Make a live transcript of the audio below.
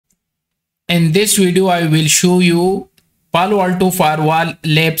In this video, I will show you Palo Alto Firewall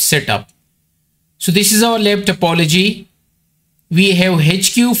Lab setup. So this is our lab topology. We have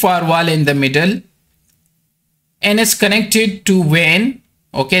HQ firewall in the middle and it's connected to WAN.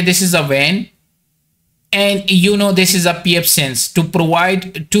 Okay, this is a WAN. And this is a pfSense to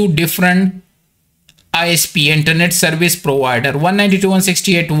provide two different ISP, Internet Service Provider,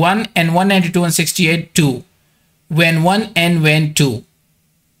 192.168.1 and 192.168.2, WAN 1 and WAN 2.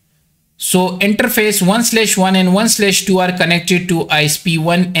 So interface 1/1 and 1/2 are connected to ISP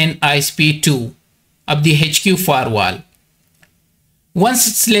 1 and ISP 2 of the HQ firewall.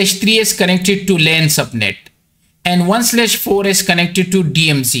 1/3 is connected to LAN subnet and 1/4 is connected to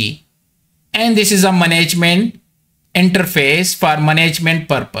DMZ. And this is a management interface for management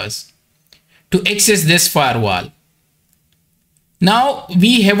purpose to access this firewall. Now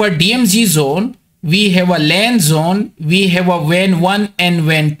we have a DMZ zone, we have a LAN zone, we have a WAN 1 and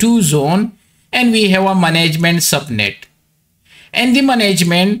WAN 2 zone, and we have a management subnet. And the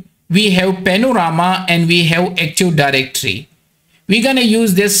management, we have Panorama and we have Active Directory. We're gonna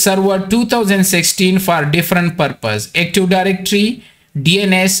use this server 2016 for different purpose: Active Directory,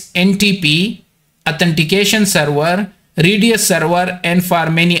 DNS, NTP, authentication server, Radius server, and for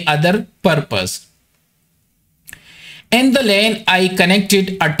many other purpose. In the LAN, I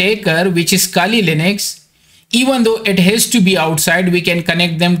connected a taker, which is Kali Linux. Even though it has to be outside, we can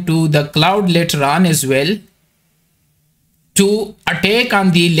connect them to the cloud later on as well to attack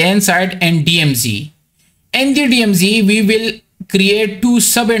on the LAN side and DMZ. In the DMZ, we will create two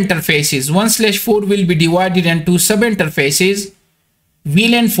sub interfaces. 1/4 will be divided into sub interfaces,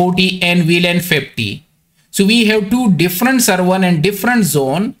 VLAN 40 and VLAN 50. So we have two different server and different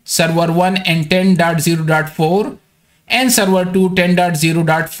zone, server 1 and 10.0.4 and server 2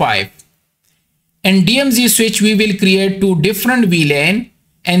 10.0.5. And DMZ switch, we will create two different VLAN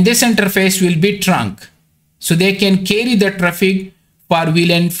and this interface will be trunk. So they can carry the traffic for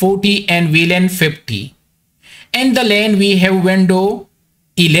VLAN 40 and VLAN 50. In the LAN, we have window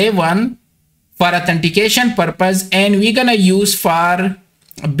 11 for authentication purpose, and we're gonna use for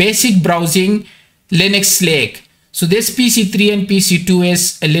basic browsing Linux Slack. So this PC3 and PC2 is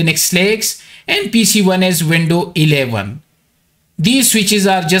Linux Slacks and PC1 is window 11. These switches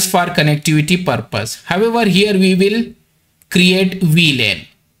are just for connectivity purpose. However, here we will create VLAN.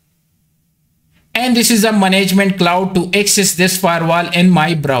 And this is a management cloud to access this firewall in my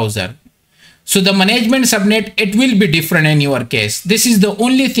browser. So the management subnet, it will be different in your case. This is the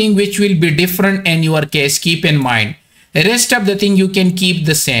only thing which will be different in your case. Keep in mind. The rest of the thing you can keep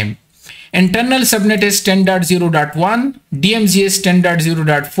the same. Internal subnet is 10.0.1, DMZ is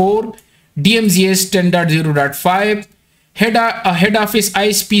 10.0.4, DMZ is 10.0.5, head office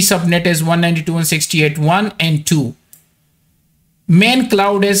ISP subnet is 192.168.1 and 2. Main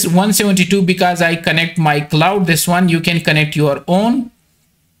cloud is 172 because I connect my cloud. This one you can connect your own.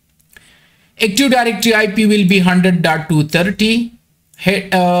 Active Directory IP will be 100.230.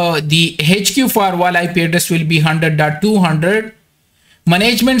 The HQ firewall IP address will be 100.200.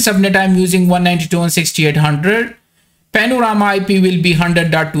 Management subnet I am using 192.168.100. Panorama IP will be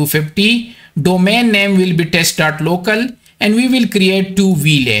 100.250. Domain name will be test.local and we will create two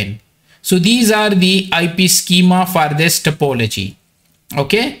VLAN. So these are the IP schema for this topology.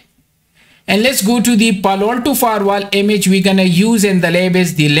 Okay. And let's go to the Palo Alto Firewall image we're gonna use in the lab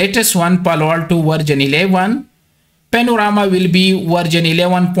is the latest one, Palo Alto version 11. Panorama will be version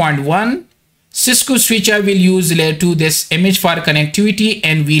 11.1. Cisco switch I will use layer 2 this image for connectivity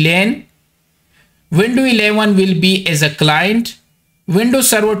and VLAN. Windows 11 will be as a client. Windows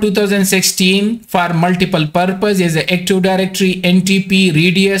Server 2016 for multiple purpose is Active Directory, NTP,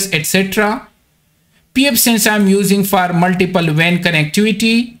 Radius, etc. pfSense I'm using for multiple WAN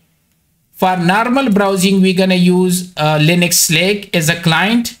connectivity. For normal browsing, we're gonna use Linux Slack as a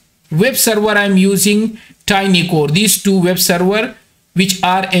client. Web server I'm using TinyCore. These two web server which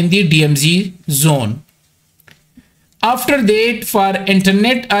are in the DMZ zone. After that, for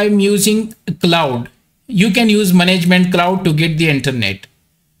internet, I'm using cloud. You can use management cloud to get the internet.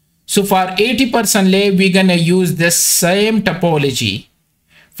 So for 80% lab, we're gonna use the same topology.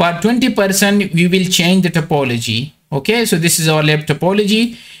 For 20%, we will change the topology. Okay, so this is our lab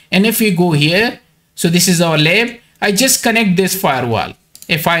topology. And if we go here, so this is our lab. I just connect this firewall.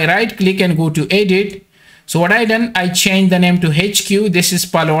 If I right click and go to edit, so what I done, I changed the name to HQ. This is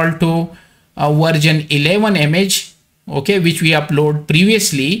Palo Alto version 11 image, okay, which we upload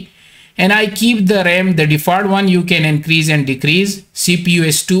previously. And I keep the RAM, the default one. You can increase and decrease. CPU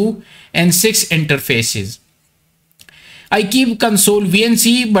is 2 and 6 interfaces. I keep console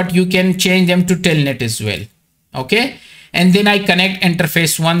VNC, but you can change them to telnet as well. Okay. And then I connect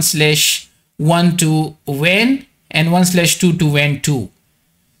interface 1 to WAN and 1/2 to WAN 2.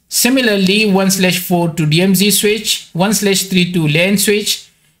 Similarly, 1/4 to DMZ switch, 1/3 to LAN switch,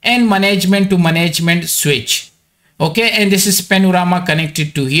 and management to management switch. Okay, and this is Panorama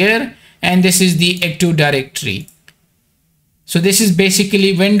connected to here, and this is the Active Directory. So this is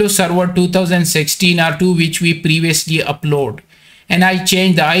basically Windows Server 2016 R2 which we previously upload. And I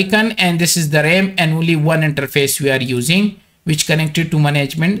changed the icon, and this is the RAM, and only one interface we are using, which connected to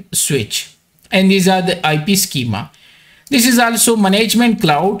management switch. And these are the IP schema. This is also management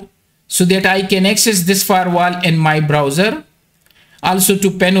cloud, so that I can access this firewall in my browser, also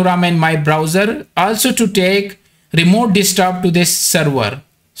to Panorama in my browser, also to take remote desktop to this server.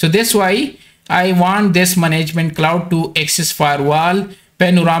 So that's why I want this management cloud to access firewall,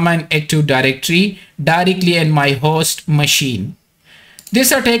 Panorama, and Active Directory directly in my host machine.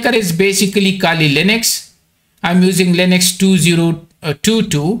 This attacker is basically Kali Linux. I'm using Linux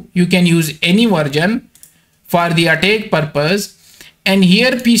 2022. You can use any version for the attack purpose. And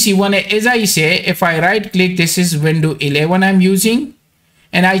here PC1, as I say, if I right click, this is Windows 11 I'm using,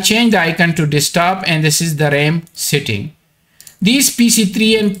 and I change the icon to desktop, and this is the RAM setting. These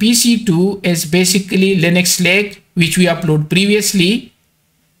PC3 and PC2 is basically Linux Lake, which we upload previously,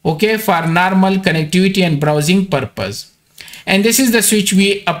 okay, for normal connectivity and browsing purpose. And this is the switch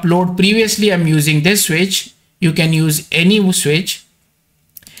we upload previously. I'm using this switch. You can use any switch.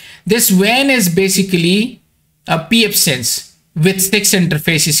 This WAN is basically a pfSense with 6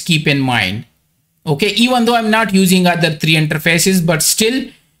 interfaces, keep in mind. Okay, even though I'm not using other 3 interfaces, but still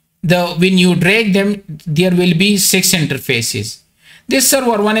when you drag them, there will be 6 interfaces. This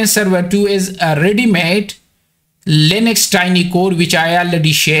server 1 and server 2 is a ready-made Linux tiny core, which I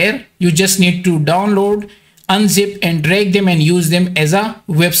already share. You just need to download, unzip, and drag them and use them as a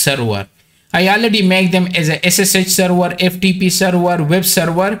web server. I already make them as a SSH server, FTP server, web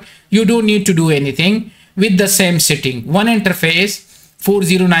server. You don't need to do anything with the same setting. 1 interface,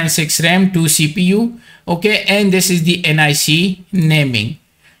 4096 RAM, 2 CPU. Okay, and this is the NIC naming.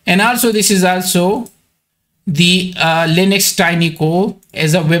 And also this is also the Linux tiny core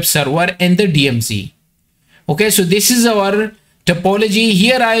as a web server and the DMZ. Okay, so this is our topology.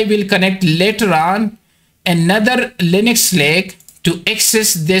 Here I will connect later on another Linux Lake to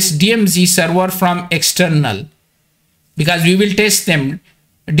access this DMZ server from external, because we will test them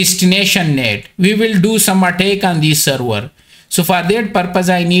destination net. We will do some attack on this server. So for that purpose,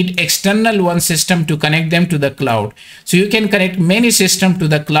 I need external one system to connect them to the cloud. So you can connect many systems to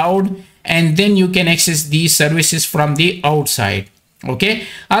the cloud, and then you can access these services from the outside. Okay.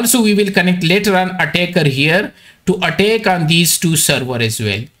 Also, we will connect later on attacker here to attack on these 2 servers as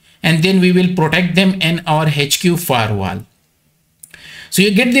well. And then we will protect them in our HQ firewall. So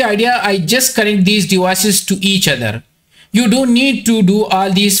you get the idea. I just connect these devices to each other. You don't need to do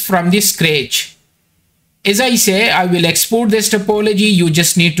all these from the scratch. As I say, I will export this topology. You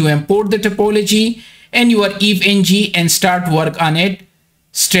just need to import the topology and your EVE-NG and start work on it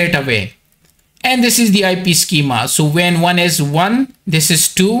straight away. And this is the IP schema. So when 1 is 1, this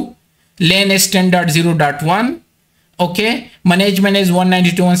is 2, LAN is 10.0.1. Okay, management is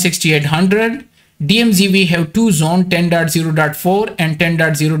 192.168.100. DMZ we have 2 zone, 10.0.4 and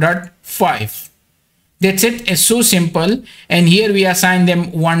 10.0.5. That's it. It's so simple. And here we assign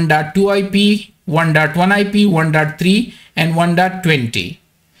them 1.2 IP, 1.1 IP, 1.3 and 1.20.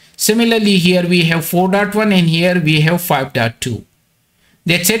 Similarly, here we have 4.1 and here we have 5.2.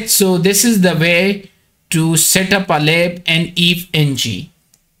 That's it. So this is the way to set up a lab and EVE-NG.